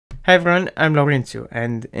Hi everyone, I'm Laurencio,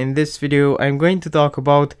 and in this video I'm going to talk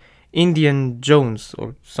about Indiana Jones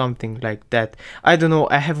or something like that. I don't know,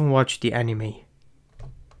 I haven't watched the anime.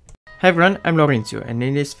 Hi everyone, I'm Laurencio, and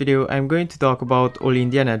in this video I'm going to talk about all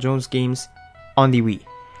Indiana Jones games on the Wii.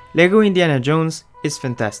 Lego Indiana Jones is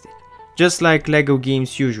fantastic, just like Lego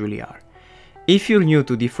games usually are. If you're new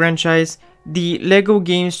to the franchise, the Lego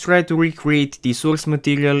games try to recreate the source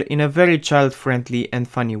material in a very child-friendly and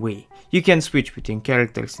funny way. You can switch between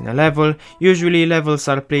characters in a level, usually levels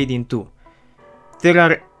are played in two. There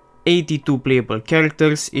are 82 playable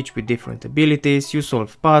characters, each with different abilities. You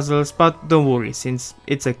solve puzzles, but don't worry, since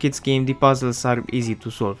it's a kids game, the puzzles are easy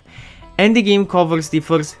to solve. And the game covers the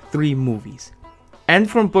first 3 movies.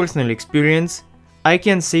 And from personal experience, I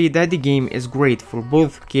can say that the game is great for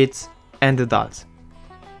both kids and adults.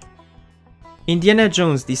 Indiana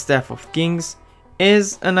Jones: The Staff of Kings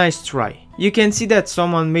is a nice try. You can see that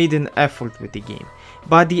someone made an effort with the game,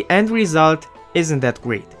 but the end result isn't that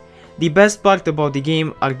great. The best part about the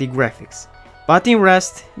game are the graphics, but in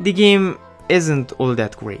rest, the game isn't all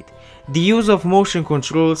that great. The use of motion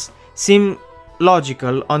controls seem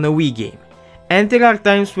logical on a Wii game, and there are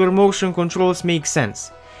times where motion controls make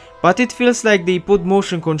sense, but it feels like they put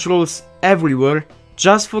motion controls everywhere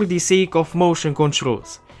just for the sake of motion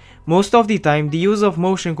controls. Most of the time, the use of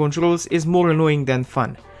motion controls is more annoying than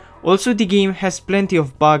fun. Also, the game has plenty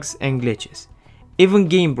of bugs and glitches, even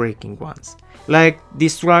game-breaking ones, like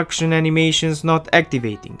destruction animations not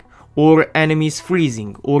activating, or enemies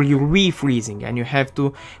freezing, or your Wii freezing and you have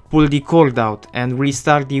to pull the cord out and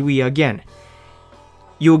restart the Wii again.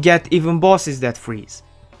 You get even bosses that freeze,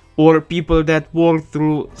 or people that walk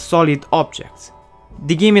through solid objects.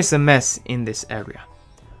 The game is a mess in this area.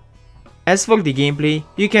 As for the gameplay,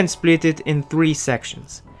 you can split it in 3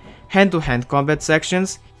 sections. Hand-to-hand combat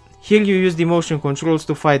sections. Here you use the motion controls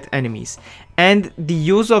to fight enemies, and the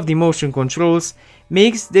use of the motion controls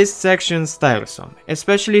makes this section tiresome,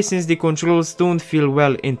 especially since the controls don't feel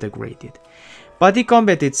well integrated. But the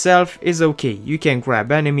combat itself is okay. You can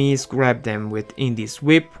grab enemies, grab them with Indy's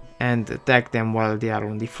whip and attack them while they are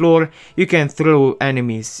on the floor. You can throw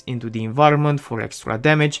enemies into the environment for extra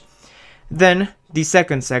damage. Then the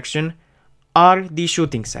second section are the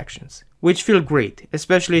shooting sections, which feel great,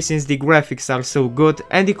 especially since the graphics are so good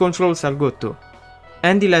and the controls are good too.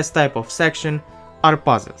 And the last type of section are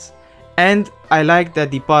puzzles. And I like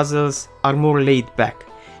that the puzzles are more laid back.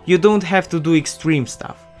 You don't have to do extreme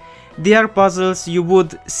stuff. They are puzzles you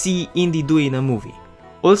would see Indy do in a movie.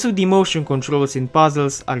 Also, the motion controls in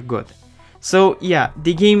puzzles are good. So yeah,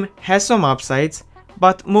 the game has some upsides,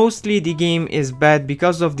 but mostly the game is bad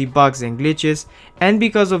because of the bugs and glitches and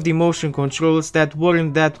because of the motion controls that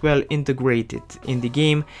weren't that well integrated in the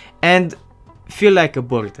game and feel like a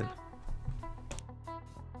burden.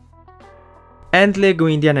 And Lego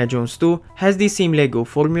Indiana Jones 2 has the same Lego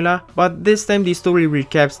formula, but this time the story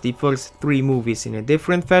recaps the first 3 movies in a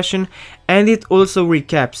different fashion, and it also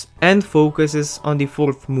recaps and focuses on the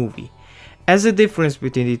 4th movie. As a difference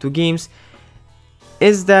between the 2 games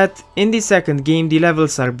is that in the second game the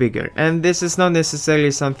levels are bigger, and this is not necessarily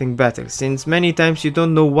something better, since many times you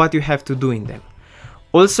don't know what you have to do in them.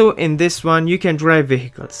 Also, in this one you can drive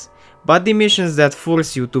vehicles, but the missions that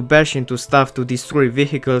force you to bash into stuff to destroy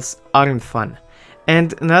vehicles aren't fun.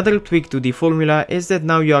 And another tweak to the formula is that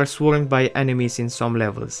now you are swarmed by enemies in some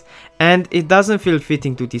levels, and it doesn't feel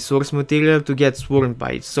fitting to the source material to get swarmed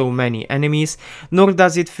by so many enemies, nor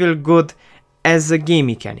does it feel good as a game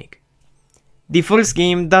mechanic. The first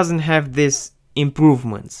game doesn't have these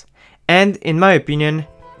improvements, and in my opinion,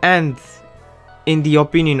 and in the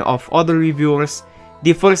opinion of other reviewers,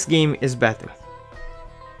 the first game is better.